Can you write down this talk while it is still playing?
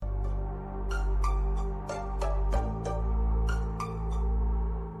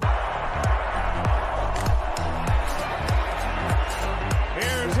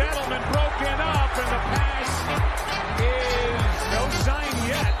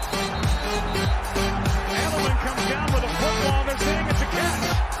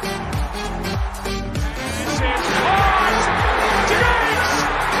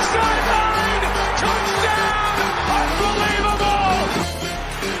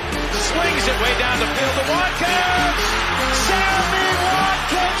it way down the field to Watkins. Sammy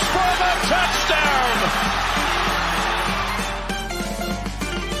Watkins for the touchdown.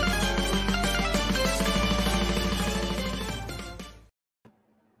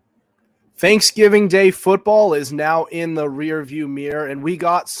 Thanksgiving Day football is now in the rearview mirror, and we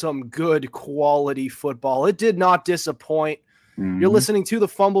got some good quality football. It did not disappoint. You're listening to the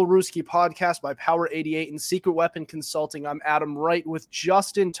Fumblerooski podcast by Power 88 and Secret Weapon Consulting. I'm Adam Wright with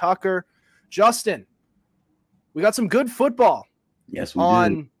Justin Tucker. Justin, we got some good football. Yes, we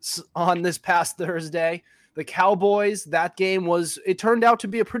did. On this past Thursday. The Cowboys, that game it turned out to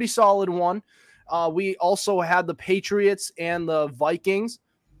be a pretty solid one. We also had the Patriots and the Vikings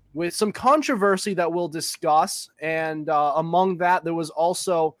with some controversy that we'll discuss. And among that, there was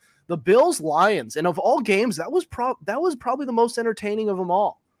also the Bills-Lions. And of all games, that was probably the most entertaining of them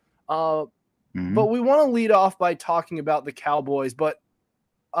all. But we want to lead off by talking about the Cowboys. But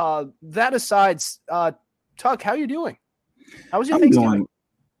that aside, Tuck, how you doing? How was your Thanksgiving?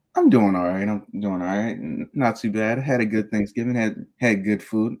 I'm doing all right. I'm doing all right. Not too bad. I had a good Thanksgiving. Had good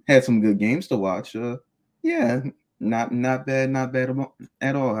food. Had some good games to watch. Yeah. Not bad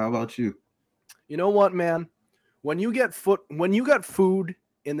at all. How about you? You know what, man? When you got food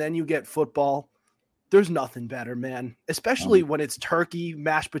and then you get football, there's nothing better, man. Especially when it's turkey,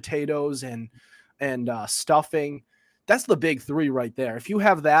 mashed potatoes, and stuffing. That's the big three right there. If you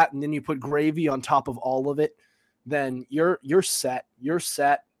have that and then you put gravy on top of all of it, then you're set. You're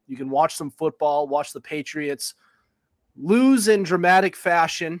set. You can watch some football, watch the Patriots lose in dramatic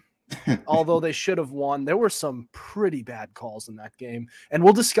fashion. Although they should have won. There were some pretty bad calls in that game, and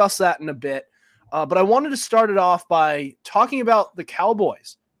we'll discuss that in a bit. But I wanted to start it off by talking about the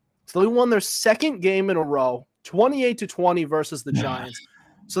Cowboys. So they won their second game in a row, 28-20 versus the Giants.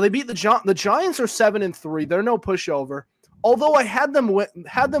 So they beat the Giants. The Giants are 7-3. They're no pushover. Although I had them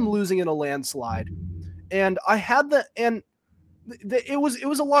losing in a landslide, and it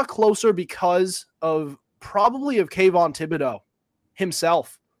was a lot closer because of Kayvon Thibodeau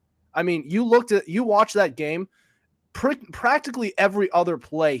himself. I mean, you watched that game, practically every other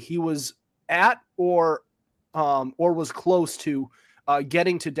play he was at or was close to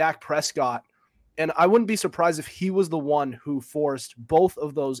getting to Dak Prescott. And I wouldn't be surprised if he was the one who forced both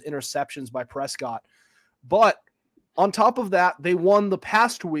of those interceptions by Prescott. But on top of that, they won the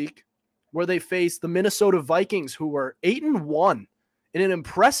past week where they faced the Minnesota Vikings, who were 8-1 in an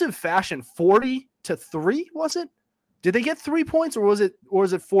impressive fashion, 40-3, was it? Did they get 3 points or was it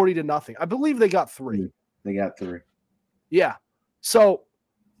 40-0? I believe they got 3. They got 3. Yeah. So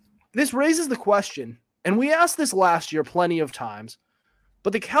this raises the question, and we asked this last year plenty of times,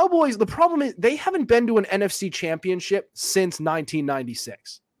 but the Cowboys, the problem is they haven't been to an NFC championship since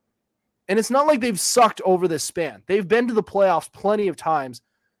 1996. And it's not like they've sucked over this span. They've been to the playoffs plenty of times,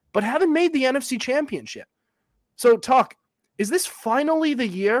 but haven't made the NFC championship. So, Tuck, is this finally the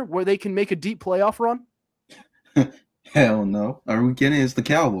year where they can make a deep playoff run? Hell no. Are we kidding? It's the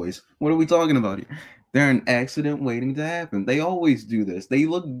Cowboys. What are we talking about here? They're an accident waiting to happen. They always do this. They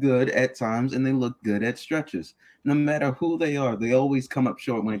look good at times and they look good at stretches. No matter who they are, they always come up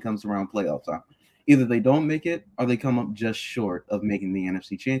short when it comes around playoff time. Either they don't make it or they come up just short of making the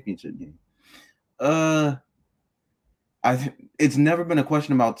NFC Championship game. It's never been a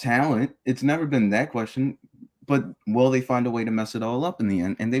question about talent. It's never been that question. But will they find a way to mess it all up in the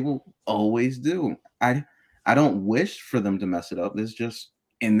end? And they will always do. I don't wish for them to mess it up. It's just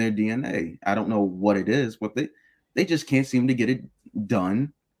in their DNA. I don't know what it is, but they just can't seem to get it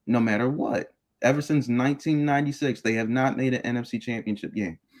done no matter what. Ever since 1996, they have not made an NFC Championship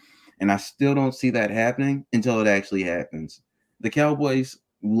game. And I still don't see that happening until it actually happens. The Cowboys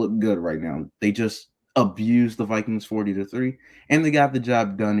look good right now. They just abused the Vikings 40-3, and they got the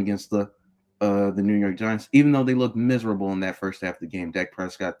job done against the New York Giants, even though they looked miserable in that first half of the game. Dak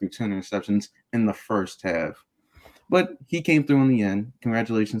Prescott threw 2 interceptions in the first half. But he came through in the end.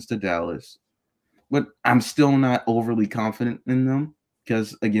 Congratulations to Dallas. But I'm still not overly confident in them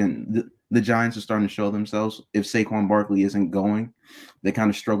because, again, the Giants are starting to show themselves. If Saquon Barkley isn't going, they kind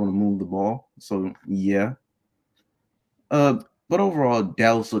of struggle to move the ball. So, yeah. But overall,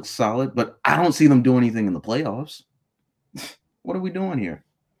 Dallas looks solid, but I don't see them do anything in the playoffs. What are we doing here?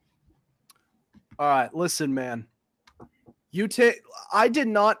 All right, listen, man. I did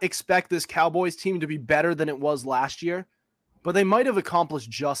not expect this Cowboys team to be better than it was last year, but they might have accomplished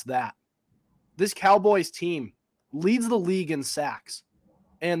just that. This Cowboys team leads the league in sacks,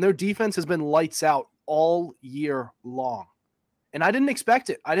 and their defense has been lights out all year long. And I didn't expect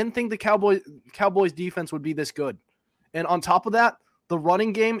it. I didn't think the Cowboys defense would be this good. And on top of that, the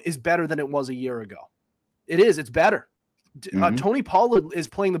running game is better than it was a year ago. It is. It's better. Tony Pollard is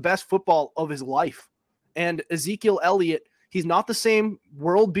playing the best football of his life. And Ezekiel Elliott, he's not the same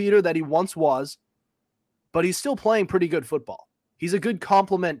world beater that he once was, but he's still playing pretty good football. He's a good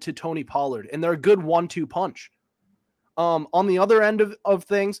complement to Tony Pollard, and they're a good 1-2 punch. On the other end of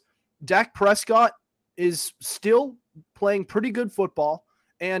things, Dak Prescott is still playing pretty good football,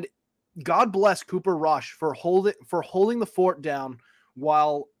 and God bless Cooper Rush for holding the fort down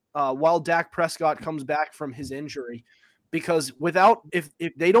while Dak Prescott comes back from his injury. Because if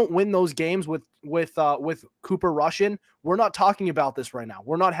they don't win those games with Cooper Rush in, we're not talking about this right now.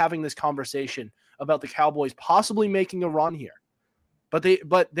 We're not having this conversation about the Cowboys possibly making a run here. But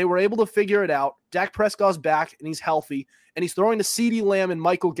they were able to figure it out. Dak Prescott's back and he's healthy, and he's throwing to CeeDee Lamb and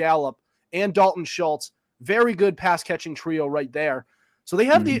Michael Gallup and Dalton Schultz. Very good pass catching trio right there. So they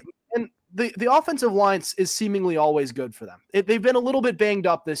have the offensive line is seemingly always good for them. They've been a little bit banged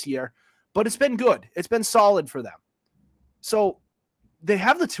up this year, but it's been good. It's been solid for them. So they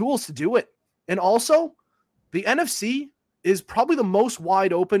have the tools to do it. And also, the NFC is probably the most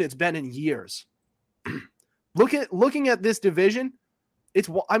wide open it's been in years. Looking at this division, it's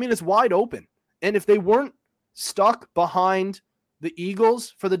wide open. And if they weren't stuck behind the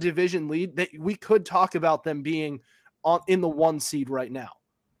Eagles for the division lead, we could talk about them being in the 1 seed right now.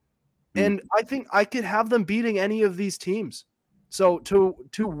 And I think I could have them beating any of these teams. So to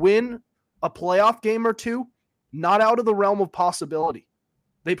win a playoff game or two, not out of the realm of possibility.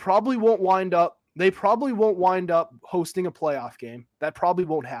 They probably won't wind up hosting a playoff game. That probably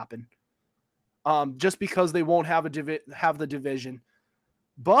won't happen. Just because they won't have the division.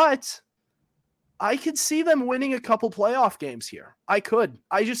 But I could see them winning a couple playoff games here. I could.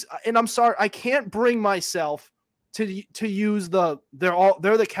 I'm sorry, I can't bring myself to use they're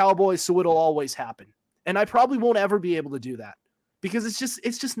the Cowboys, so it'll always happen. And I probably won't ever be able to do that because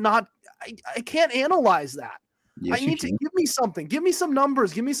it's just not. I can't analyze that. Yes, I need to give me something. Give me some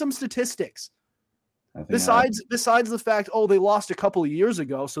numbers. Give me some statistics. Besides the fact, they lost a couple of years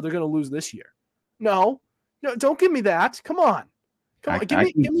ago, so they're going to lose this year. No, don't give me that. Come on.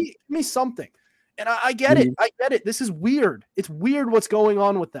 Give me something. And I get it. I get it. This is weird. It's weird what's going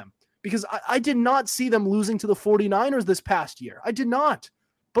on with them because I did not see them losing to the 49ers this past year. I did not,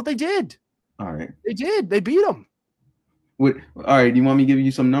 but they did. All right. They did. They beat them. All right, do you want me to give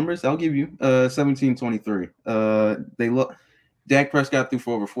you some numbers? I'll give you 17-23. Dak Prescott threw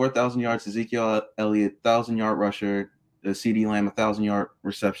for over 4,000 yards. Ezekiel Elliott, 1,000-yard rusher. CeeDee Lamb, 1,000-yard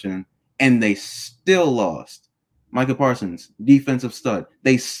reception. And they still lost. Micah Parsons, defensive stud.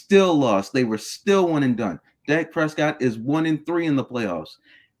 They still lost. They were still 1 and done. Dak Prescott is 1-3 in the playoffs.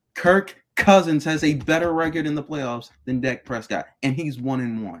 Kirk Cousins has a better record in the playoffs than Dak Prescott, and he's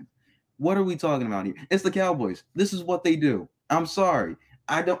 1-1. What are we talking about here? It's the Cowboys. This is what they do. I'm sorry.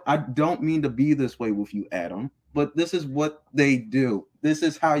 I don't mean to be this way with you, Adam, but this is what they do. This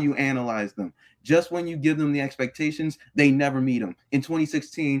is how you analyze them. Just when you give them the expectations, they never meet them. In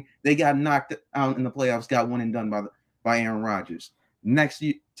 2016, they got knocked out in the playoffs, got 1 and done by Aaron Rodgers. Next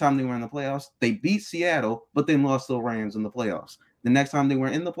time they were in the playoffs, they beat Seattle, but then lost to the Rams in the playoffs. The next time they were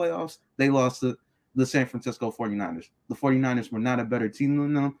in the playoffs, they lost to the San Francisco 49ers. The 49ers were not a better team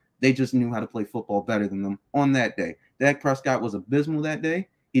than them. They just knew how to play football better than them on that day. Dak Prescott was abysmal that day.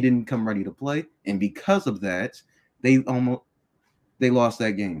 He didn't come ready to play. And because of that, they lost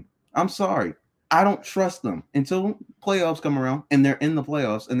that game. I'm sorry. I don't trust them until playoffs come around and they're in the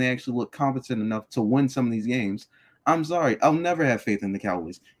playoffs and they actually look competent enough to win some of these games. I'm sorry. I'll never have faith in the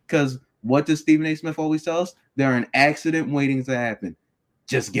Cowboys because what does Stephen A. Smith always tell us? They're an accident waiting to happen.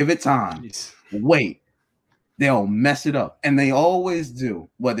 Just give it time. Jeez. Wait. They'll mess it up. And they always do.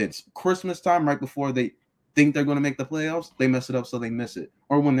 Whether it's Christmas time right before they think they're going to make the playoffs, they mess it up so they miss it.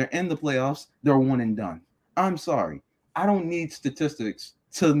 Or when they're in the playoffs, they're 1 and done. I'm sorry. I don't need statistics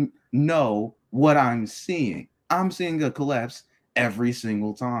to know what I'm seeing. I'm seeing a collapse every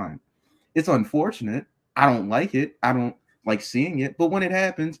single time. It's unfortunate. I don't like it. I don't like seeing it. But when it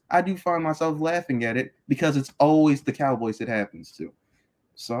happens, I do find myself laughing at it because it's always the Cowboys it happens to.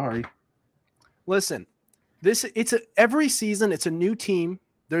 Sorry. Listen. Every season, it's a new team.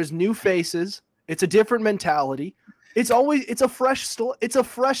 There's new faces. It's a different mentality. It's a fresh start. It's a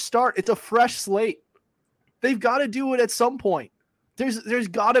fresh slate. They've got to do it at some point. There's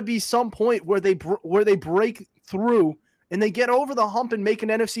got to be some point where they break through and they get over the hump and make an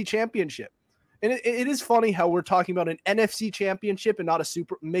NFC championship. And it is funny how we're talking about an NFC championship and not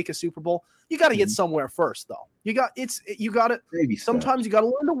make a Super Bowl. You got to get somewhere first, though. Sometimes you got to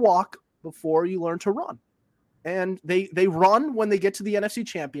learn to walk before you learn to run. And they run when they get to the NFC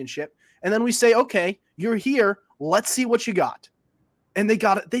championship. And then we say, okay, you're here. Let's see what you got. And they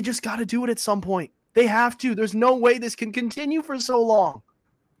just got to do it at some point. They have to. There's no way this can continue for so long.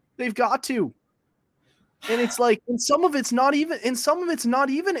 They've got to. And it's like, and some of it's not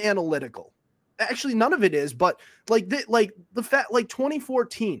even analytical. Actually, none of it is, but like the fact, like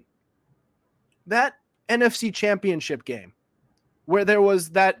 2014, that NFC Championship game where there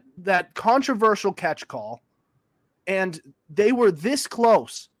was that controversial catch call, and they were this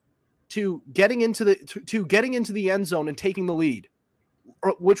close to getting into the end zone and taking the lead,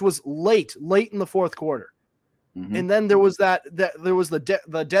 which was late in the fourth quarter. Mm-hmm. And then there was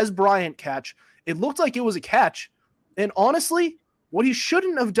the Dez Bryant catch. It looked like it was a catch, and honestly, what he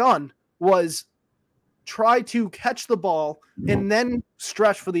shouldn't have done was try to catch the ball and then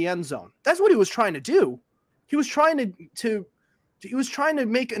stretch for the end zone. That's what he was trying to do. He was trying to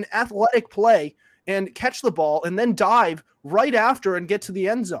make an athletic play and catch the ball and then dive right after and get to the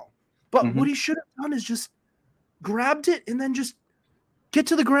end zone. But what he should have done is just grabbed it and then just get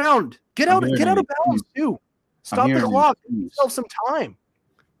to the ground. Get out of bounds too. Stop the clock. Give yourself some time.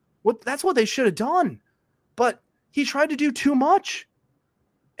 That's what they should have done. But he tried to do too much.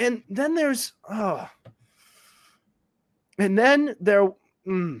 And then there was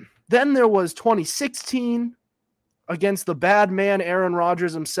 2016 against the bad man Aaron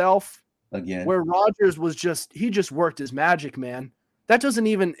Rodgers himself. Again. Where Rodgers was just worked his magic, man. That doesn't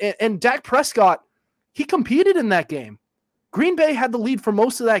even and Dak Prescott, he competed in that game. Green Bay had the lead for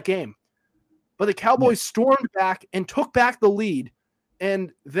most of that game. But the Cowboys stormed back and took back the lead.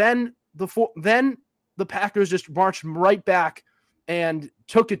 And then the Packers just marched right back and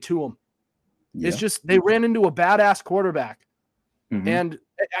took it to them. Yeah. It's just they ran into a badass quarterback. Mm-hmm. And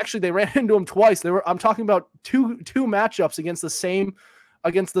actually they ran into him twice. I'm talking about two matchups against the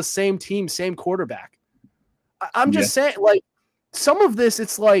same team, same quarterback. I'm just saying, like, some of this,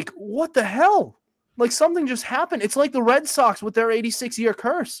 it's like, what the hell? Like, something just happened. It's like the Red Sox with their 86-year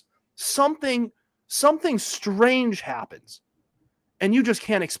curse. Something strange happens, and you just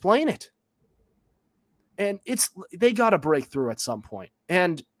can't explain it. And they got to break through at some point.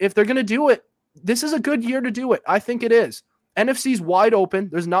 And if they're going to do it, this is a good year to do it. I think it is. NFC's wide open.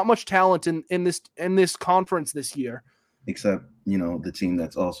 There's not much talent in this conference this year. Except, the team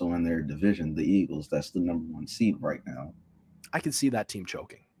that's also in their division, the Eagles. That's the number 1 seed right now. I can see that team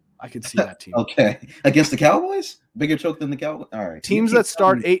choking. I could see that team. Okay. Against the Cowboys? Bigger choke than the Cowboys? All right. Teams that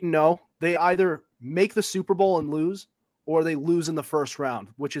start 8-0, they either make the Super Bowl and lose, or they lose in the first round,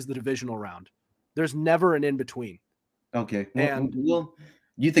 which is the divisional round. There's never an in-between. Okay. Well,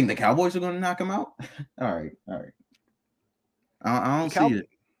 you think the Cowboys are going to knock them out? All right. I don't see it.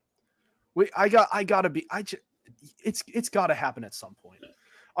 It's got to happen at some point.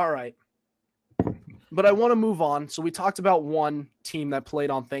 All right. But I want to move on. So we talked about one team that played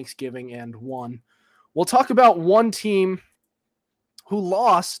on Thanksgiving and won. We'll talk about one team who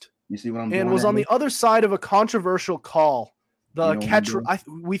lost. You see what I'm and doing was on the other side of a controversial call.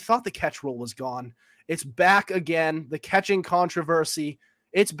 We thought the catch rule was gone. It's back again. The catching controversy.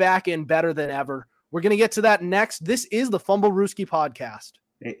 It's back in better than ever. We're going to get to that next. This is the Fumblerooski podcast.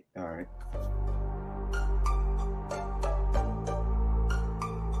 Hey, all right.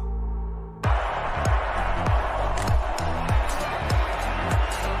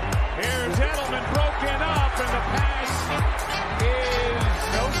 Here's Edelman broken up, and the pass is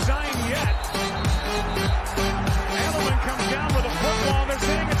no sign yet. Edelman comes down with a football. They're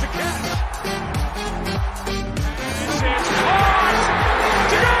saying it's a catch. This is caught.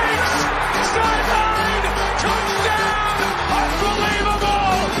 Diggs! Sideline! Touchdown!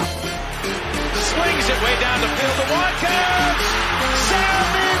 Unbelievable! Swings it way down the field to Watkins.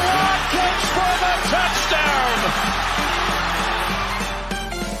 Sammy Watkins for the touchdown!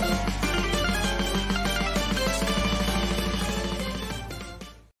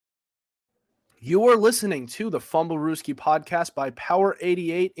 You are listening to the Fumblerooski podcast by Power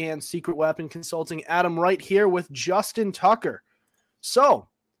 88 and Secret Weapon Consulting. Adam Wright here with Justin Tucker. So,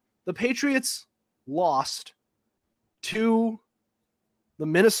 the Patriots lost to the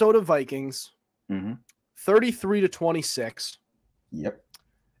Minnesota Vikings, 33-26. Yep.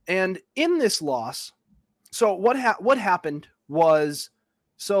 And in this loss, so what happened was,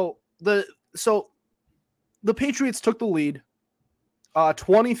 the Patriots took the lead.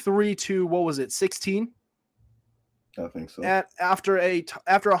 23 to 16? I think so. After a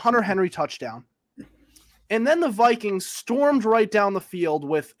Hunter Henry touchdown. And then the Vikings stormed right down the field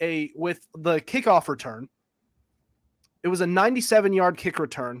with the kickoff return. It was a 97-yard kick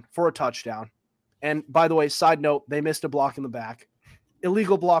return for a touchdown. And by the way, side note, they missed a block in the back.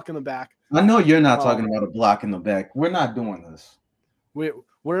 Illegal block in the back. I know you're not talking about a block in the back. We're not doing this. We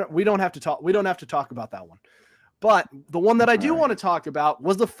don't have to talk. We don't have to talk about that one. But the one that I do want to talk about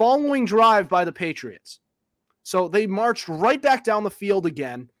was the following drive by the Patriots. So they marched right back down the field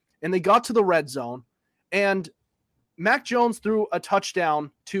again, and they got to the red zone, and Mac Jones threw a touchdown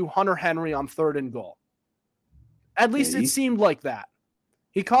to Hunter Henry on 3rd and goal. At least it seemed like that.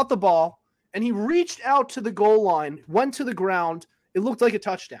 He caught the ball, and he reached out to the goal line, went to the ground. It looked like a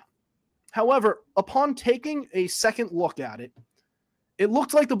touchdown. However, upon taking a second look at it, it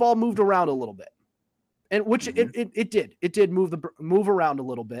looked like the ball moved around a little bit. And which it did. It did move around a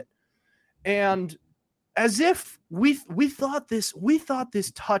little bit. And as if we thought this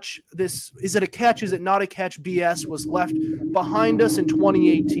touch, this is it a catch, is it not a catch BS was left behind us in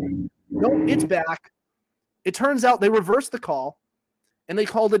 2018. No, it's back. It turns out they reversed the call and they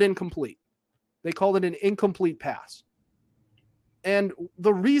called it incomplete. They called it an incomplete pass. And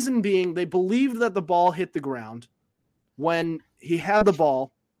the reason being they believed that the ball hit the ground when he had the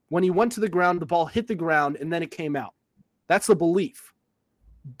ball. When he went to the ground, the ball hit the ground and then it came out. That's the belief.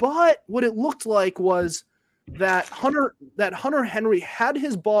 But what it looked like was that Hunter Henry had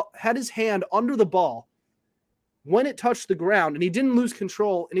his hand under the ball when it touched the ground, and he didn't lose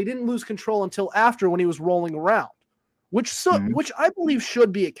control. And he didn't lose control until after when he was rolling around, which I believe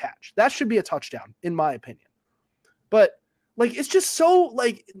should be a catch. That should be a touchdown, in my opinion. But like, it's just so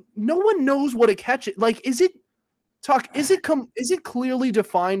like no one knows what a catch is. Like, is it clearly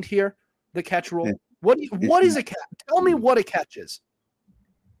defined here? The catch rule. What is a catch? Tell me what a catch is.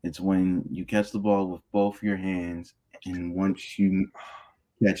 It's when you catch the ball with both your hands, and once you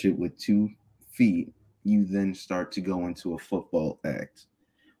catch it with 2 feet, you then start to go into a football act.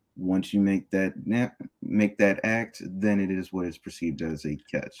 Once you make that act, then it is what is perceived as a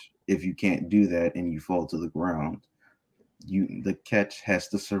catch. If you can't do that and you fall to the ground, the catch has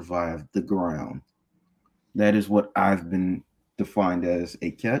to survive the ground. That is what I've been defined as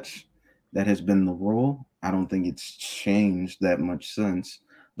a catch. That has been the rule. I don't think it's changed that much since.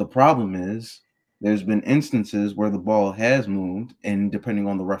 The problem is there's been instances where the ball has moved, and depending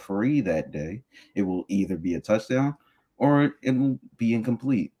on the referee that day, it will either be a touchdown or it will be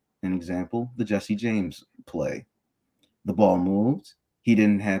incomplete. An example, the Jesse James play. The ball moved. He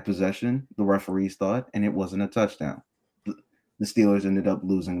didn't have possession, the referees thought, and it wasn't a touchdown. The Steelers ended up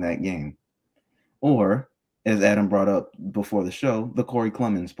losing that game. Or, as Adam brought up before the show, the Corey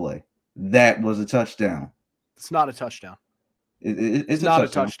Clemens play. That was a touchdown. It's not a touchdown. It's not a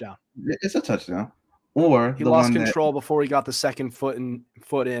touchdown. It's a touchdown. Or he lost control before he got the second foot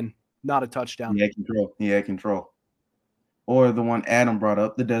in. Not a touchdown. He had control. Or the one Adam brought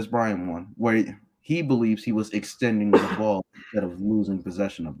up, the Des Bryant one, where he believes he was extending the ball instead of losing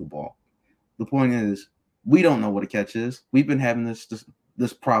possession of the ball. The point is, we don't know what a catch is. We've been having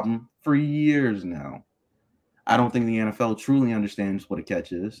this problem for years now. I don't think the NFL truly understands what a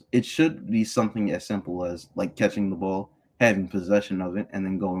catch is. It should be something as simple as like catching the ball, having possession of it, and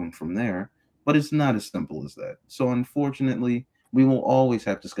then going from there. But it's not as simple as that. So unfortunately, we will always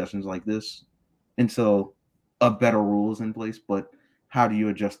have discussions like this until a better rule is in place. But how do you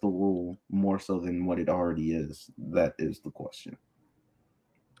adjust the rule more so than what it already is? That is the question.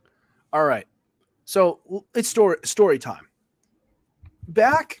 All right. So it's story time.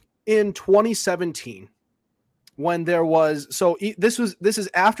 Back in 2017, when there was this is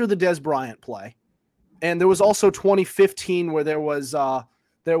after the Des Bryant play, and there was also 2015 where there was the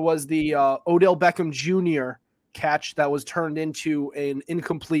Odell Beckham Jr. catch that was turned into an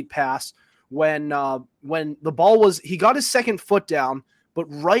incomplete pass when the ball he got his second foot down, but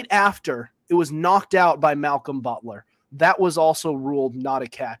right after it was knocked out by Malcolm Butler. That was also ruled not a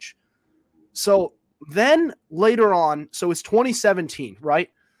catch. So then later on, so it's 2017, right?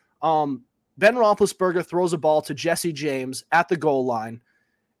 Ben Roethlisberger throws a ball to Jesse James at the goal line,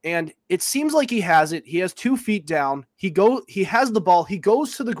 and it seems like he has it. He has 2 feet down. He has the ball. He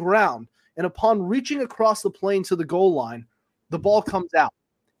goes to the ground, and upon reaching across the plane to the goal line, the ball comes out.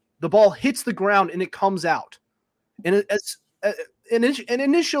 The ball hits the ground, and it comes out. And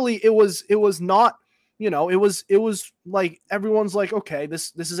initially, it was not. It was like everyone's like, okay,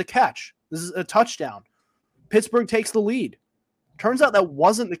 this is a catch. This is a touchdown. Pittsburgh takes the lead. Turns out that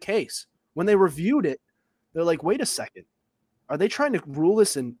wasn't the case. When they reviewed it, they're like, wait a second. Are they trying to rule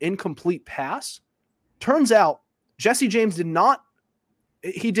this an incomplete pass? Turns out Jesse James did not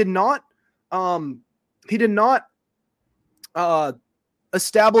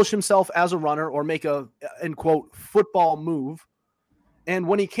establish himself as a runner or make a, end quote, football move. And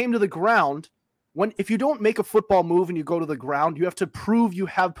when he came to the ground, if you don't make a football move and you go to the ground, you have to prove you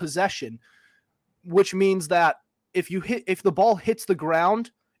have possession, which means that if the ball hits the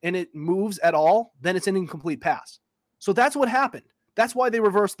ground and it moves at all, then it's an incomplete pass. So that's what happened. That's why they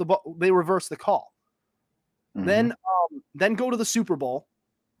reversed the call. Then go to the Super Bowl.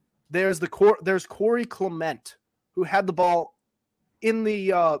 There's Corey Clement, who had the ball in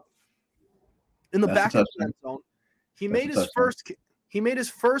the back of the end zone. He made his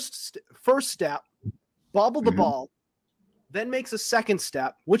first step, bobbled the ball, then makes a second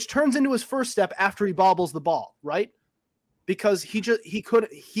step, which turns into his first step after he bobbles the ball, right? Because he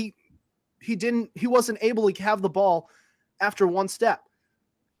wasn't able to have the ball after one step.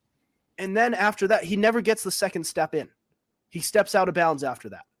 And then after that, he never gets the second step in. He steps out of bounds after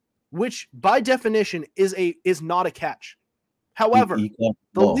that, which by definition is not a catch. However,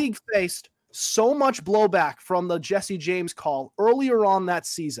 the league faced so much blowback from the Jesse James call earlier on that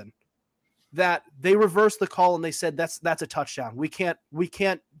season that they reversed the call and they said that's a touchdown. We can't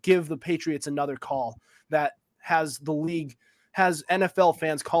give the Patriots another call that has the league has NFL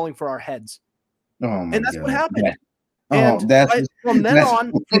fans calling for our heads. And that's what happened. Yeah. From then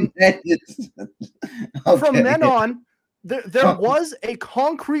on, there was a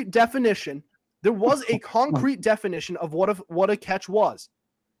concrete definition. There was a concrete definition of what a catch was.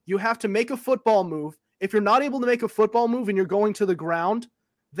 You have to make a football move. If you're not able to make a football move and you're going to the ground,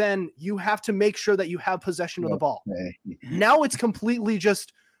 then you have to make sure that you have possession of the ball. Now it's completely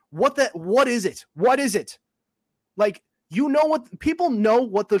just what is it? What is it? Like, people know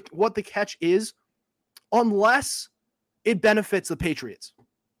what the catch is unless it benefits the Patriots.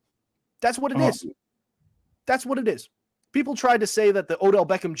 That's what it is. That's what it is. People tried to say that the Odell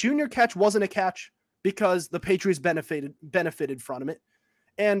Beckham Jr. catch wasn't a catch because the Patriots benefited from it.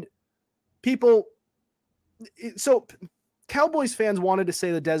 And Cowboys fans wanted to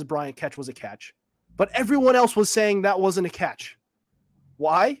say the Dez Bryant catch was a catch, but everyone else was saying that wasn't a catch.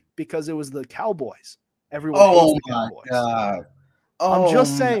 Why? Because it was the Cowboys. Everyone hates the Cowboys. God. I'm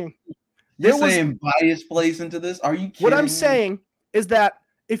just saying. You're saying bias plays into this? Are you kidding? What I'm saying is that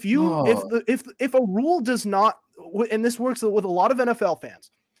if a rule does not, and this works with a lot of NFL fans,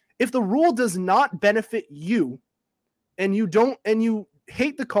 if the rule does not benefit you, and you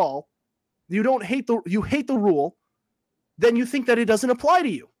hate the call, you hate the rule, then you think that it doesn't apply to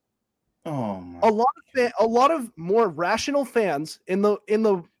you. A lot of more rational fans in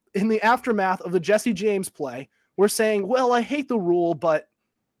the aftermath of the Jesse James play were saying, "Well, I hate the rule, but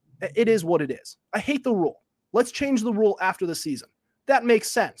it is what it is. I hate the rule. Let's change the rule after the season." That makes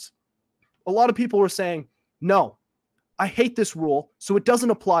sense. A lot of people were saying, "No, I hate this rule, so it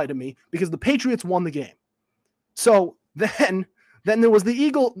doesn't apply to me because the Patriots won the game." So then there was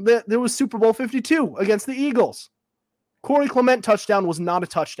there was Super Bowl 52 against the Eagles. Corey Clement touchdown was not a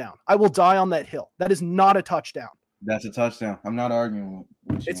touchdown. I will die on that hill. That is not a touchdown. That's a touchdown. I'm not arguing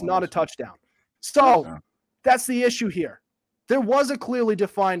with you. It's not a touchdown. So that's the issue here. There was a clearly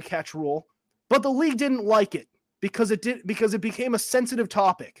defined catch rule, but the league didn't like it because it became a sensitive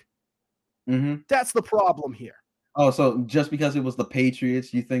topic. That's the problem here. Oh, so just because it was the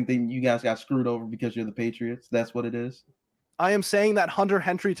Patriots, you think that you guys got screwed over because you're the Patriots? That's what it is? I am saying that Hunter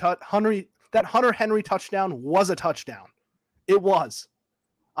Henry touchdown was a touchdown. It was.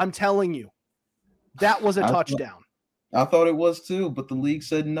 I'm telling you. That was a touchdown. I thought it was too, but the league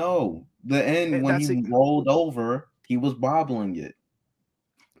said no. The end, when he rolled over, he was bobbling it.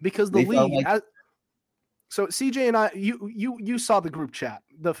 Because the league so CJ and I, you saw the group chat,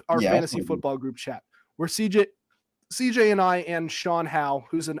 our fantasy football group chat, where CJ and I and Sean Howe,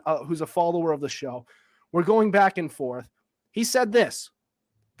 who's a follower of the show, we're going back and forth. He said this: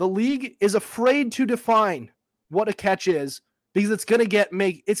 the league is afraid to define what a catch is because it's going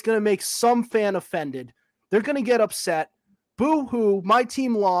to make some fan offended. They're going to get upset. Boo-hoo, my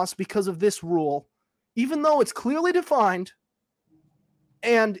team lost because of this rule, even though it's clearly defined,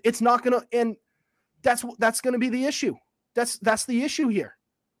 and it's not going to. And that's going to be the issue. That's the issue here.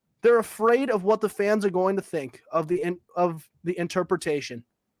 They're afraid of what the fans are going to think of the interpretation.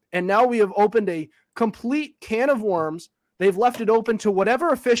 And now we have opened a complete can of worms. They've left it open to whatever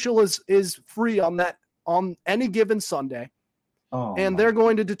official is free on any given Sunday. And they're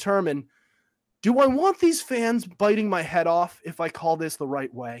going to determine, do I want these fans biting my head off if I call this the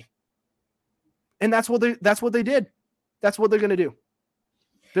right way? And that's what they did. That's what they're going to do.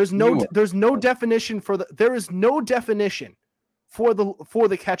 There is no definition for the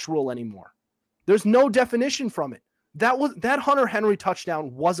catch rule anymore. There's no definition from it. That Hunter Henry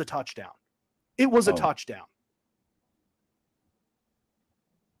touchdown was a touchdown. It was a touchdown.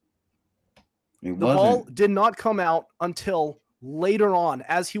 The ball did not come out until later on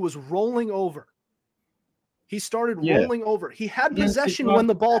as he was rolling over. He started rolling over. He had possession when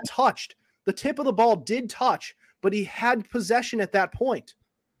the ball touched. The tip of the ball did touch, but he had possession at that point.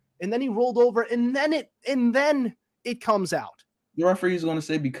 And then he rolled over, and then it comes out. The referee is going to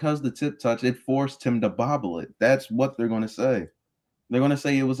say because the tip touch, it forced him to bobble it. That's what they're going to say. They're going to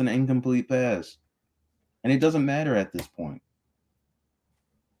say it was an incomplete pass. And it doesn't matter at this point.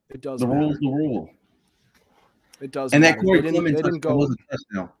 It does the matter. rule's the rule. It does and matter. That Corey They Clement didn't go. was a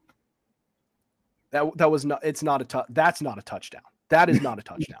touchdown. That was not. It's not a that's not a touchdown. That is not a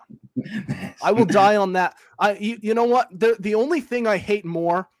touchdown. I will die on that. You know what? The only thing I hate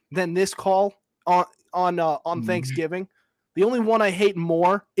more than this call on Thanksgiving, the only one I hate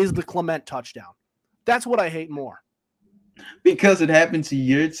more is the Clement touchdown. That's what I hate more. Because it happened to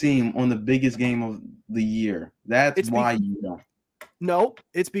your team on the biggest game of the year. That's why you don't. No,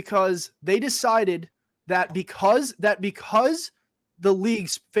 it's because they decided that because the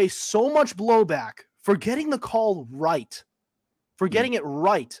leagues face so much blowback for getting the call right, for getting it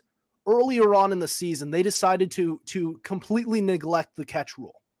right earlier on in the season, they decided to completely neglect the catch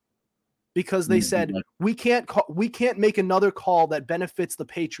rule because they said we can't make another call that benefits the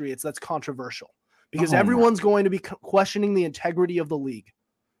Patriots that's controversial because everyone's going to be questioning the integrity of the league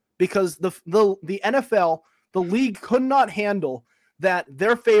because the NFL, the league could not handle that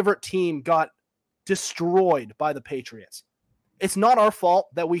their favorite team got destroyed by the Patriots. It's not our fault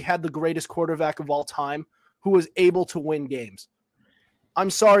that we had the greatest quarterback of all time who was able to win games. I'm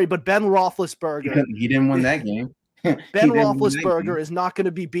sorry, but Ben Roethlisberger. He didn't win that game. Ben Roethlisberger is not going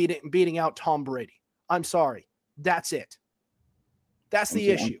to be beating out Tom Brady. I'm sorry. That's it. That's the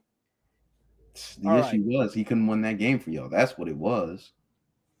issue. The issue was he couldn't win that game for y'all. That's what it was.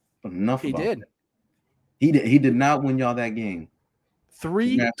 But enough about that. He did not win y'all that game.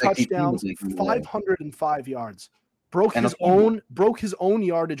 3 touchdowns, 505 yards. Broke his own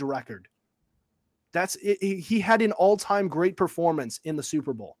yardage record. That's it. He had an all-time great performance in the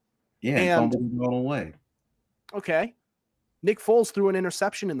Super Bowl. Yeah, and fumbled it all away. Okay. Nick Foles threw an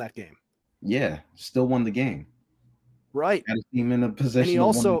interception in that game. Yeah, still won the game. Right. Had a team in a position.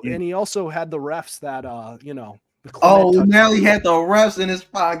 And he also had the refs that now he had the refs in his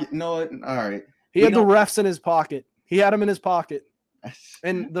pocket. No, all right. He had the refs in his pocket. He had them in his pocket.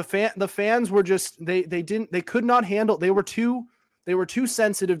 And the fans were just they could not handle. They were too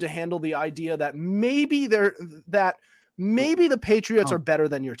sensitive to handle the idea that maybe the Patriots are better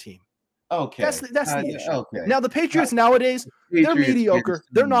than your team. Okay, that's the issue. Okay. Now the Patriots nowadays, they're mediocre.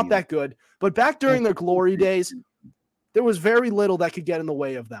 They're not that good. But back during their glory days, there was very little that could get in the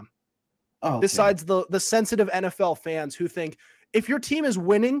way of them. Besides the sensitive NFL fans who think if your team is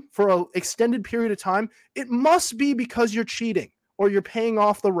winning for an extended period of time, it must be because you're cheating or you're paying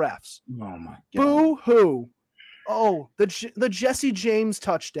off the refs. Oh my God. Boo-hoo. Oh, the Jesse James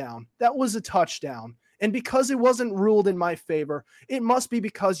touchdown. That was a touchdown. And because it wasn't ruled in my favor, it must be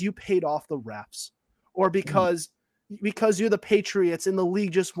because you paid off the refs or because you're the Patriots and the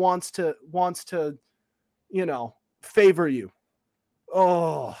league just wants to, favor you.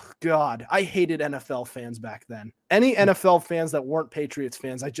 Oh God. I hated NFL fans back then. Any NFL fans that weren't Patriots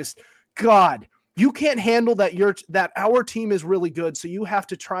fans, God, you can't handle that our team is really good. So you have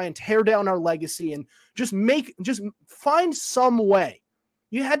to try and tear down our legacy and just find some way.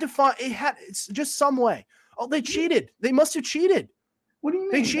 You had to find it's just some way. Oh, they cheated. They must have cheated. What do you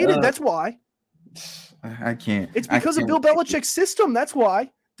mean? They cheated. That's why. I can't. It's because of Bill Belichick's system. That's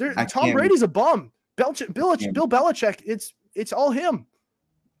why. Tom Brady's a bum. Bill Belichick. It's all him.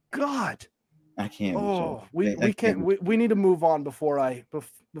 God. I can't. Oh, we can't. We need to move on before I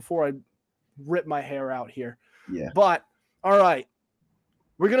rip my hair out here. Yeah. But all right,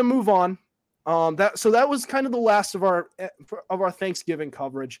 we're gonna move on. That was kind of the last of our Thanksgiving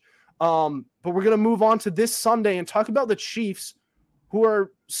coverage. But we're gonna move on to this Sunday and talk about the Chiefs, who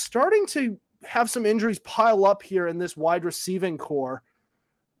are starting to have some injuries pile up here in this wide receiving core.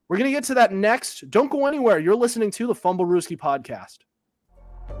 We're gonna get to that next. Don't go anywhere. You're listening to the Fumblerooski podcast.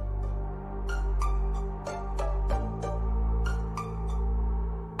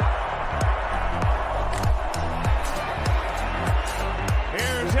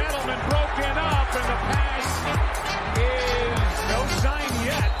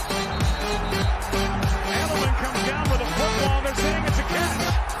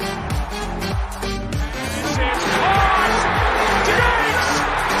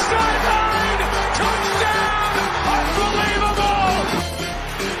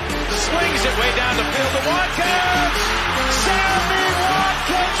 Way down the field to Watkins. Sammy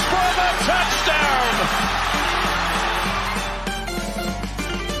Watkins for the touchdown.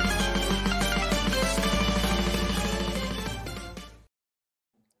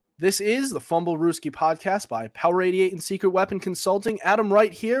 This is the Fumblerooski podcast by Power 88 and Secret Weapon Consulting. Adam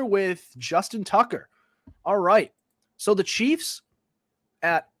Wright here with Justin Tucker. All right. So the Chiefs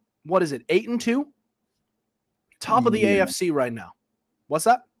at, 8-2? Top of the Yeah. AFC right now. What's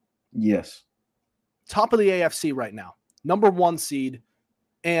that? Yes. Top of the AFC right now. Number 1 seed.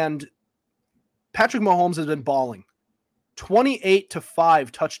 And Patrick Mahomes has been balling.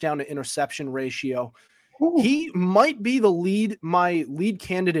 28-5 touchdown to interception ratio. Ooh. He might be my lead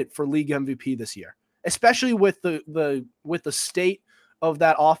candidate for league MVP this year, especially with the state of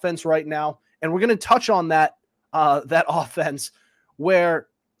that offense right now. And we're going to touch on that offense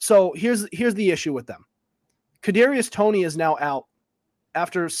so here's the issue with them. Kadarius Toney is now out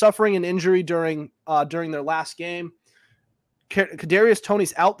after suffering an injury during their last game. Kadarius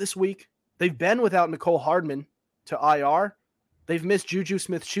Toney's out this week. They've been without Nicole Hardman to IR. They've missed Juju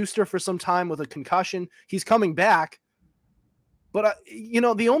Smith-Schuster for some time with a concussion. He's coming back. But,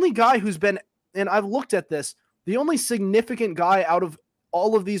 the only guy who's been, and I've looked at this, the only significant guy out of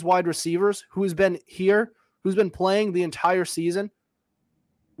all of these wide receivers who's been playing the entire season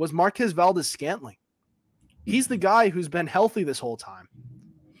was Marquez Valdes-Scantling. He's the guy who's been healthy this whole time.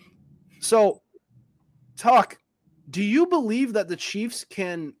 So, Tuck, do you believe that the Chiefs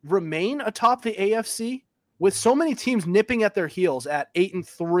can remain atop the AFC with so many teams nipping at their heels at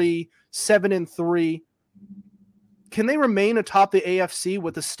 8-3, 7-3? Can they remain atop the AFC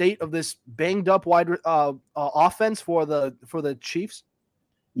with the state of this banged up wide offense for the Chiefs?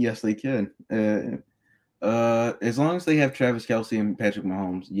 Yes, they can. As long as they have Travis Kelce and Patrick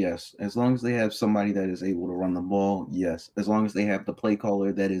Mahomes, yes. As long as they have somebody that is able to run the ball, yes. As long as they have the play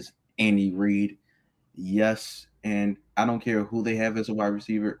caller that is Andy Reid, yes. And I don't care who they have as a wide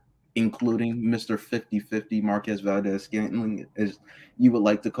receiver, including Mr. 50-50 Marquez Valdes-Scantling, as you would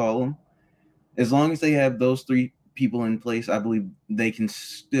like to call him. As long as they have those 3 people in place, I believe they can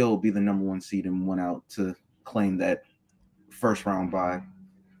still be the number 1 seed and win out to claim that first round bye.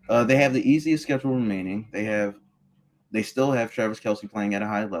 They have the easiest schedule remaining. They still have Travis Kelce playing at a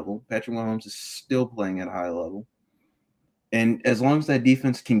high level. Patrick Mahomes is still playing at a high level. And as long as that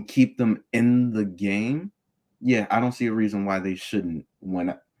defense can keep them in the game, yeah, I don't see a reason why they shouldn't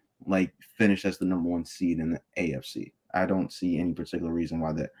finish as the number 1 seed in the AFC. I don't see any particular reason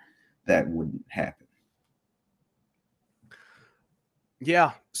why that wouldn't happen.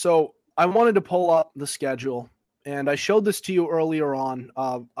 Yeah, so I wanted to pull up the schedule, and I showed this to you earlier on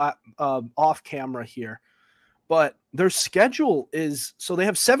off camera here. But their schedule is, so they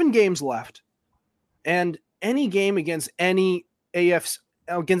have 7 games left, and any game against any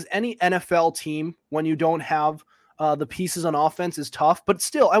NFL team when you don't have the pieces on offense is tough. But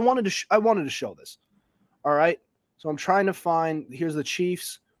still, I wanted to show this. All right, so I'm trying to find. Here's the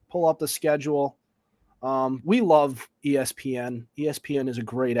Chiefs. Pull up the schedule. We love ESPN. ESPN is a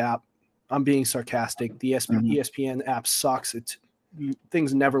great app. I'm being sarcastic. The ESPN app sucks.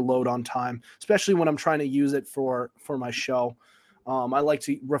 Things never load on time, especially when I'm trying to use it for my show. I like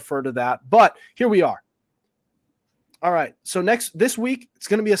to refer to that. But here we are. All right. So this week, it's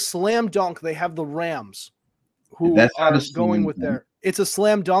going to be a slam dunk. They have the Rams, who are going with it's a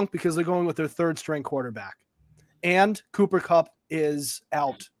slam dunk because they're going with their 3rd string quarterback. And Cooper Kupp is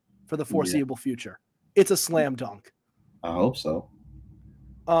out for the foreseeable future. It's a slam dunk. I hope so.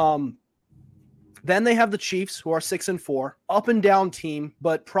 Then they have the Chiefs, who are 6-4, up and down team,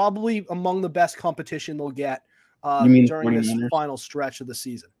 but probably among the best competition they'll get during this final stretch of the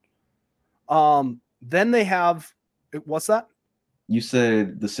season. Then they have, what's that? You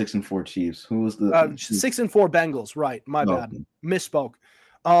said the 6-4 Chiefs. Who was the 6-4 Bengals? Right, my bad, misspoke.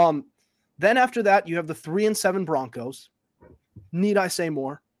 Then after that, you have the 3-7 Broncos. Need I say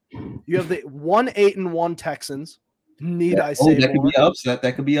more? You have the 1-8-1 Texans. Need I say more? That could be upset.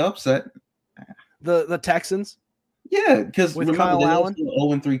 That could be upset. The Texans? Yeah, because with Kyle Allen,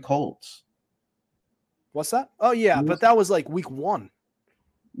 0-3 Colts. What's that? Oh yeah, but that was like week 1.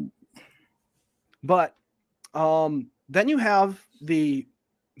 But then you have the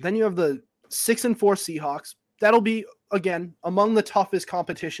 6-4 Seahawks. That'll be again among the toughest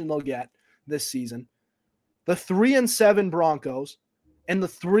competition they'll get this season. The 3-7 Broncos and the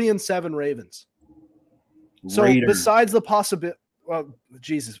 3-7 Ravens. So besides the possibility,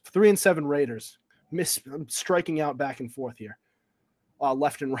 3-7 Raiders. I'm striking out back and forth here,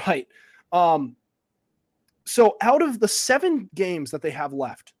 left and right. So out of the 7 games that they have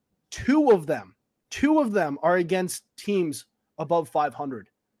left, 2 of them are against teams above 500,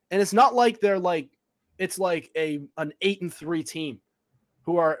 and it's not like it's like an 8-3 team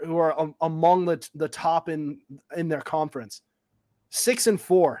who are among the top in their conference.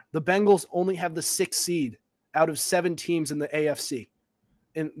 6-4. The Bengals only have the 6th seed out of 7 teams in the AFC,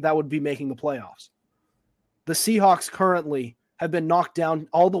 and that would be making the playoffs. The Seahawks currently have been knocked down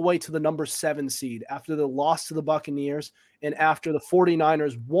all the way to the number 7 seed after the loss to the Buccaneers and after the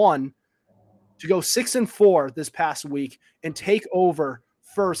 49ers won to go 6-4 this past week and take over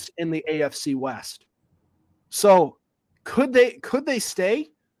first in the AFC West. So could they stay?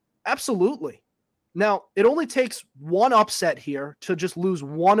 Absolutely. Now, it only takes one upset here to just lose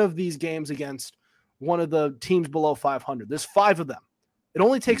one of these games against one of the teams below 500. There's 5 of them. It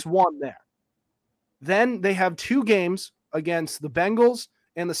only takes one there. Then they have 2 games against the Bengals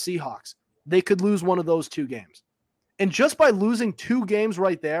and the Seahawks. They could lose one of those 2 games. And just by losing 2 games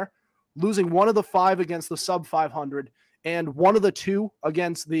right there, losing one of the 5 against the sub 500 and one of the 2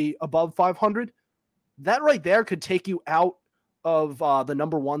 against the above 500, that right there could take you out of the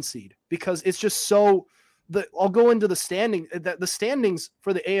number 1 seed, because it's just so I'll go into the standing. The standings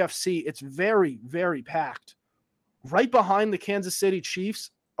for the AFC, it's very, very packed. Right behind the Kansas City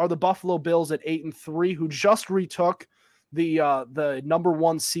Chiefs are the Buffalo Bills at 8-3, who just retook the number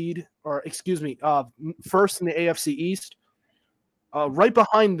 1 seed, or first in the AFC East. Right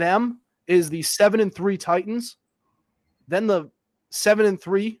behind them is the 7-3 Titans, then the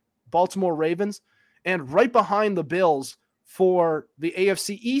 7-3 Baltimore Ravens, and right behind the Bills for the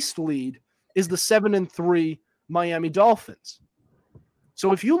AFC East lead is the 7-3 Miami Dolphins.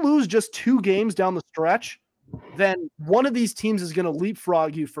 So if you lose just 2 games down the stretch, then one of these teams is going to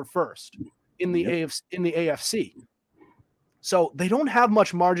leapfrog you for first in the AFC. So they don't have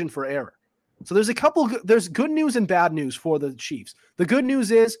much margin for error. So there's good news and bad news for the Chiefs. The good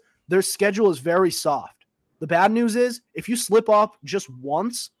news is their schedule is very soft. The bad news is if you slip up just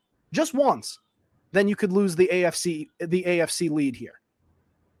once, then you could lose the AFC lead here.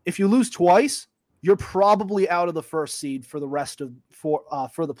 If you lose twice, you're probably out of the first seed for the rest of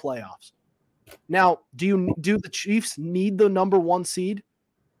for the playoffs. Now, do the Chiefs need the number 1 seed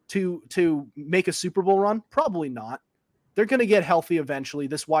to make a Super Bowl run? Probably not. They're going to get healthy eventually,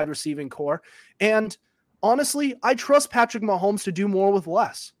 this wide receiving core. And honestly, I trust Patrick Mahomes to do more with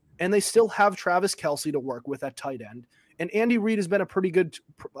less. And they still have Travis Kelce to work with at tight end. And Andy Reid has been a pretty good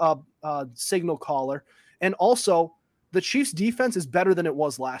signal caller. And also, the Chiefs' defense is better than it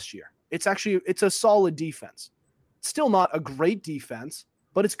was last year. It's a solid defense. Still not a great defense,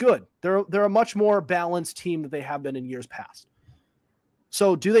 but it's good. They're a much more balanced team than they have been in years past.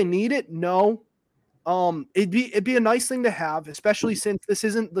 So do they need it? No. It'd be a nice thing to have, especially since this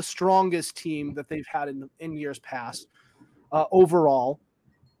isn't the strongest team that they've had in years past overall.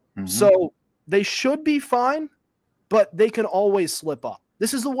 Mm-hmm. So they should be fine, but they can always slip up.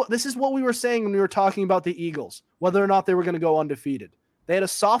 This is what we were saying when we were talking about the Eagles, whether or not they were going to go undefeated. They had a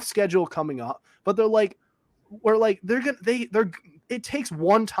soft schedule coming up, but it takes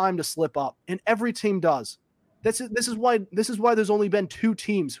one time to slip up, and every team does. This is why there's only been 2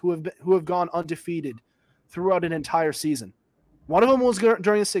 teams who have gone undefeated throughout an entire season. One of them was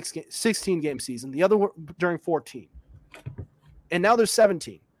during a 16-game season, the other during 14, and now there's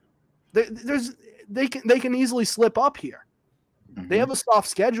 17. They can easily slip up here. Mm-hmm. They have a soft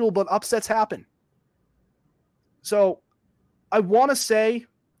schedule, but upsets happen. So I want to say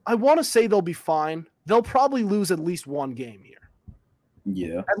they'll be fine. They'll probably lose at least 1 game here.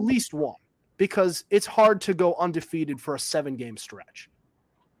 Yeah, at least 1. Because it's hard to go undefeated for a 7-game stretch.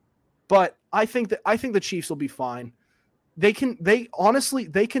 But I think the Chiefs will be fine. They can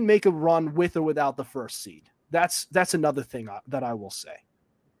make a run with or without the first seed. That's another thing that I will say.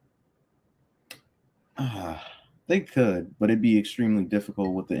 They could, but it'd be extremely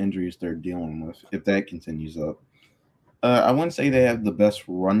difficult with the injuries they're dealing with if that continues up. I wouldn't say they have the best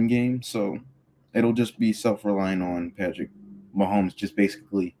run game, so it'll just be self-reliant on Patrick Mahomes just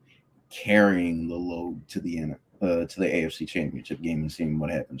basically carrying the load to the AFC Championship game and seeing what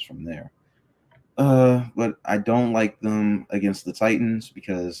happens from there. But I don't like them against the Titans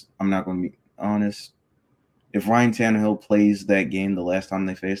because I'm not going to be honest. If Ryan Tannehill plays that game the last time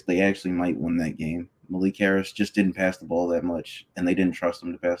they faced, they actually might win that game. Malik Harris just didn't pass the ball that much, and they didn't trust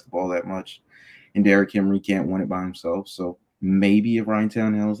him to pass the ball that much. And Derrick Henry can't win it by himself. So maybe if Ryan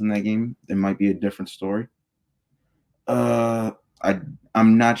Tannehill's in that game, it might be a different story. I'm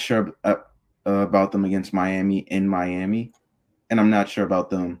not sure about them against Miami in Miami, and I'm not sure about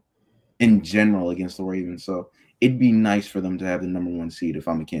them in general against the Ravens. So it'd be nice for them to have the number 1 seed if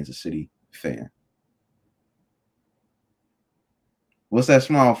I'm a Kansas City fan. What's that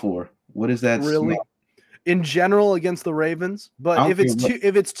smile for? What is that really? Smile? In general against the Ravens, but if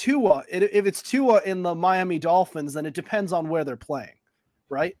it's Tua in the Miami Dolphins, then it depends on where they're playing,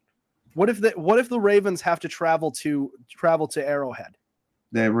 right? What if the Ravens have to travel to Arrowhead?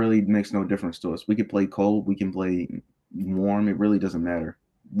 That really makes no difference to us. We can play cold, we can play warm. It really doesn't matter.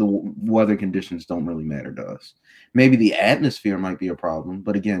 The weather conditions don't really matter to us. Maybe the atmosphere might be a problem,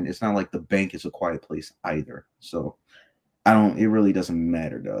 but again, it's not like the bank is a quiet place either. So It really doesn't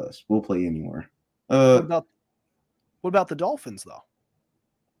matter to us. We'll play anywhere. What about the Dolphins, though?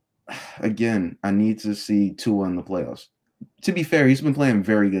 Again, I need to see Tua in the playoffs. To be fair, he's been playing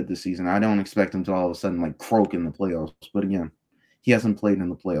very good this season. I don't expect him to all of a sudden like croak in the playoffs. But again, he hasn't played in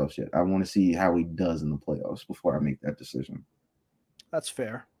the playoffs yet. I want to see how he does in the playoffs before I make that decision. That's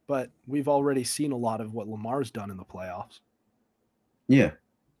fair, but we've already seen a lot of what Lamar's done in the playoffs. Yeah,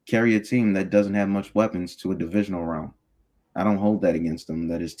 carry a team that doesn't have much weapons to a divisional round. I don't hold that against him,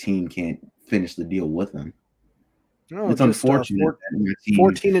 that his team can't finish the deal with him. No, it's unfortunate.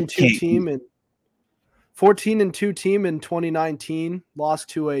 14-2 team and 14-2 team in 2019 lost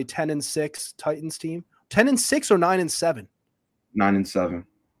to a 10-6 Titans team. 10-6 or 9-7? 9-7.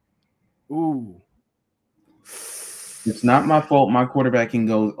 Ooh. It's not my fault my quarterback can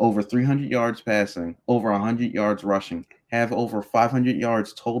go over 300 yards passing, over 100 yards rushing, have over 500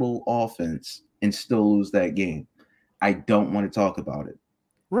 yards total offense, and still lose that game. I don't want to talk about it.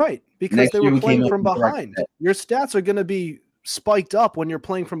 Right, because they were playing from behind. Your stats are going to be spiked up when you're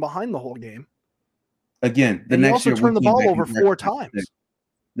playing from behind the whole game. Again, the next year, turned the ball over 4 times.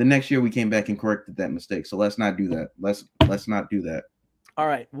 The next year we came back and corrected that mistake. So let's not do that. Let's not do that. All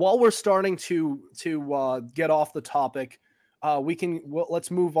right. While we're starting to get off the topic,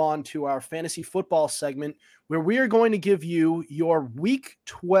 let's move on to our fantasy football segment, where we are going to give you your Week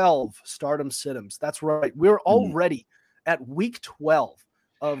 12 stardom situms. That's right. We're already at Week 12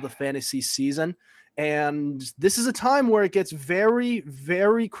 of the fantasy season, and this is a time where it gets very,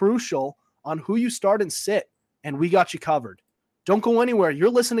 very crucial on who you start and sit, and we got you covered. Don't go anywhere.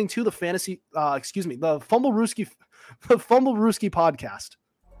 You're listening to the the Fumblerooski podcast.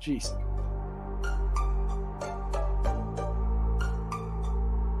 Jeez.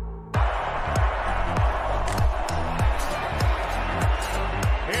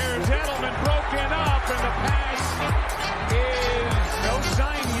 Here's Edelman broken up, and the pass is no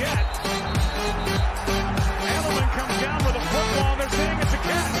sign yet. Edelman comes down with a football. They're saying it's a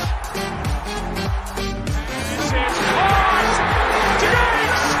catch. This is caught.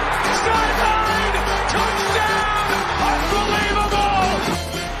 Diggs! Sideline! Touchdown! Unbelievable!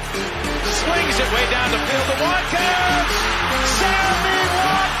 Swings it way down the field to Watkins. Sammy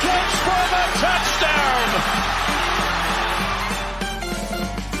Watkins for the touchdown.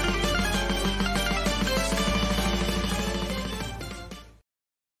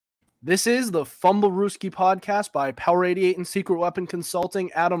 This is the Fumblerooski podcast by Power 88 and Secret Weapon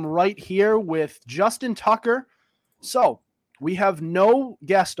Consulting. Adam Wright here with Justin Tucker. So we have no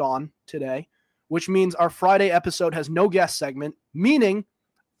guest on today, which means our Friday episode has no guest segment, meaning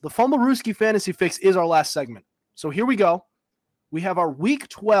the Fumblerooski Fantasy Fix is our last segment. So here we go. We have our Week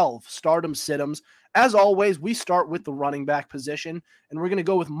 12 stardom situms. As always, we start with the running back position, and we're going to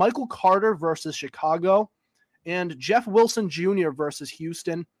go with Michael Carter versus Chicago and Jeff Wilson Jr. versus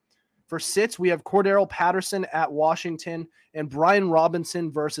Houston. For sits, we have Cordero Patterson at Washington and Brian Robinson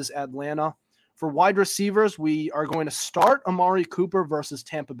versus Atlanta. For wide receivers, we are going to start Amari Cooper versus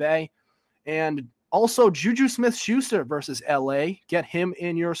Tampa Bay and also Juju Smith-Schuster versus LA. Get him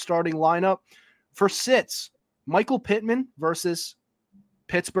in your starting lineup. For sits, Michael Pittman versus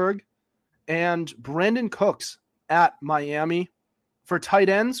Pittsburgh and Brandon Cooks at Miami. For tight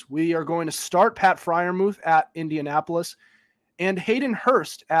ends, we are going to start Pat Freiermuth at Indianapolis and Hayden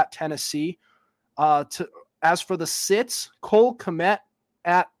Hurst at Tennessee. As for the sits, Cole Kmet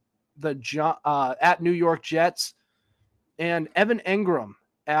at New York Jets and Evan Engram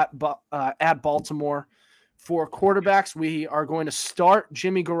at Baltimore. For quarterbacks, we are going to start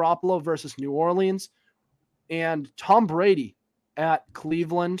Jimmy Garoppolo versus New Orleans and Tom Brady at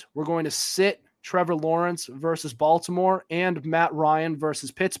Cleveland. We're going to sit Trevor Lawrence versus Baltimore and Matt Ryan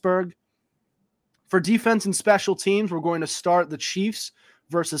versus Pittsburgh. For defense and special teams, we're going to start the Chiefs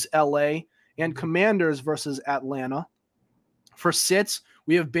versus LA and Commanders versus Atlanta. For sits,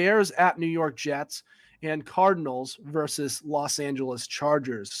 we have Bears at New York Jets and Cardinals versus Los Angeles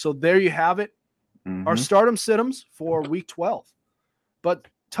Chargers. So there you have it. Our stardom situms for Week 12. But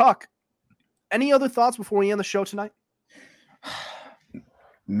Tuck, any other thoughts before we end the show tonight?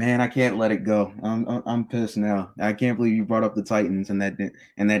 Man, I can't let it go. I'm pissed now. I can't believe you brought up the Titans and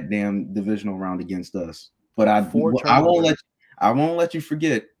that damn divisional round against us. But I won't let you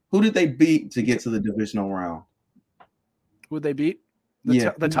forget. Who did they beat to get to the divisional round? Who'd they beat?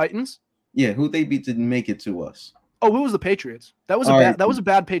 The Titans? Yeah, who'd they beat to make it to us? Oh, it was the Patriots. That was a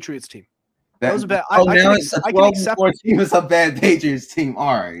bad Patriots team. That was a bad. I can accept it. It was a bad Patriots team.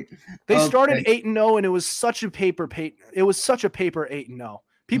 All right. They started 8-0, and it was such a paper 8-0.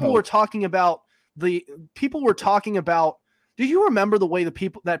 People were talking about Do you remember the way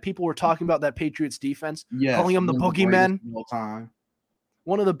people were talking about that Patriots defense? Yes, calling them the boogeymen.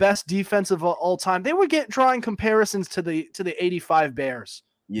 One of the best defensive of all time. They were drawing comparisons to the 85 Bears.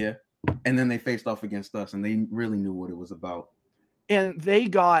 Yeah. And then they faced off against us, and they really knew what it was about. And they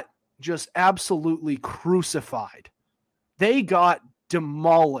got just absolutely crucified. They got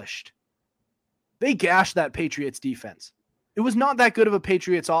demolished. They gashed that Patriots defense. It was not that good of a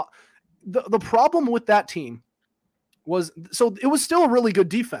Patriots. The problem with that team was, so it was still a really good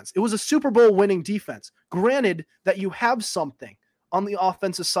defense. It was a Super Bowl winning defense. Granted that you have something on the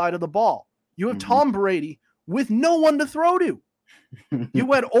offensive side of the ball. You have Tom Brady with no one to throw to.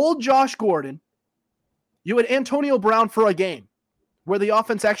 You had old Josh Gordon. You had Antonio Brown for a game where the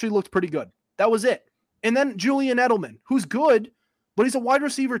offense actually looked pretty good. That was it. And then Julian Edelman, who's good, but he's a wide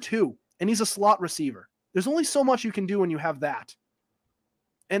receiver too, and he's a slot receiver. There's only so much you can do when you have that.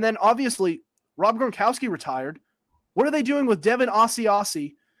 And then obviously, Rob Gronkowski retired. What are they doing with Devin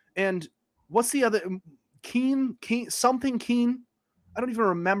Asiasi? And what's the other? Keen? I don't even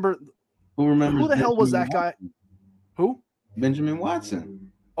remember. Who the hell was that guy? Who? Benjamin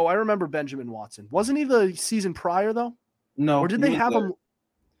Watson. Oh, I remember Benjamin Watson. Wasn't he the season prior, though? No. Or did they have him?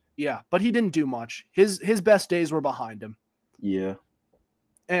 Yeah, but he didn't do much. His best days were behind him. Yeah.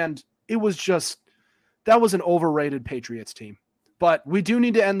 And it was just, that was an overrated Patriots team. But we do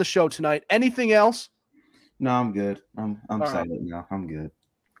need to end the show tonight. Anything else? No, I'm good. I'm silent right. now. I'm good.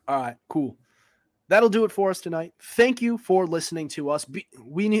 All right, cool. That'll do it for us tonight. Thank you for listening to us.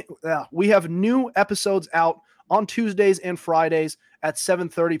 We have new episodes out on Tuesdays and Fridays at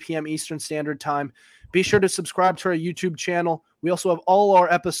 7:30 p.m. Eastern Standard Time. Be sure to subscribe to our YouTube channel. We also have all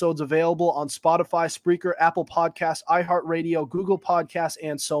our episodes available on Spotify, Spreaker, Apple Podcasts, iHeartRadio, Google Podcasts,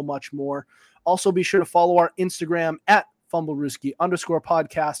 and so much more. Also, be sure to follow our Instagram at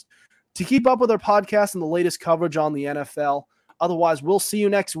Fumblerooski_podcast to keep up with our podcast and the latest coverage on the NFL. Otherwise, we'll see you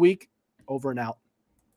next week. Over and out.